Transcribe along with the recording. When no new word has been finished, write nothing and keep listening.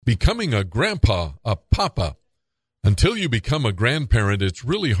Becoming a grandpa, a papa. Until you become a grandparent, it's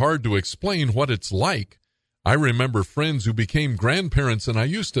really hard to explain what it's like. I remember friends who became grandparents, and I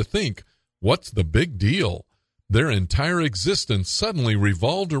used to think, what's the big deal? Their entire existence suddenly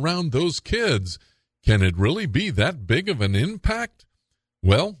revolved around those kids. Can it really be that big of an impact?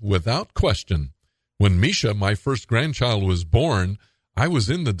 Well, without question. When Misha, my first grandchild, was born, I was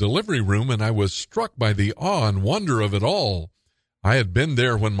in the delivery room and I was struck by the awe and wonder of it all. I had been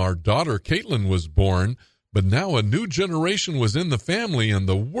there when our daughter Caitlin was born, but now a new generation was in the family and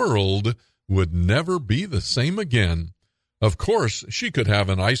the world would never be the same again. Of course, she could have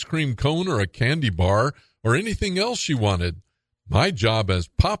an ice cream cone or a candy bar or anything else she wanted. My job as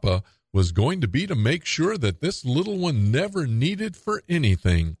papa was going to be to make sure that this little one never needed for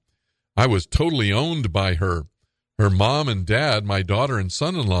anything. I was totally owned by her. Her mom and dad, my daughter and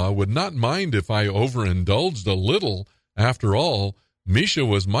son-in-law, would not mind if I overindulged a little. After all, Misha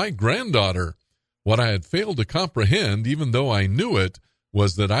was my granddaughter. What I had failed to comprehend, even though I knew it,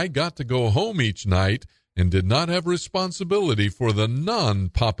 was that I got to go home each night and did not have responsibility for the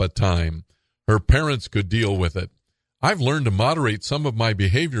non-papa time. Her parents could deal with it. I've learned to moderate some of my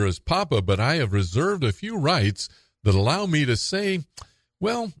behavior as papa, but I have reserved a few rights that allow me to say,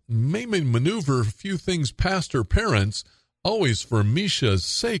 well, maybe maneuver a few things past her parents, always for Misha's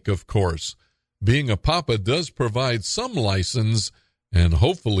sake, of course. Being a papa does provide some license and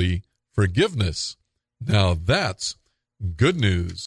hopefully forgiveness. Now that's good news.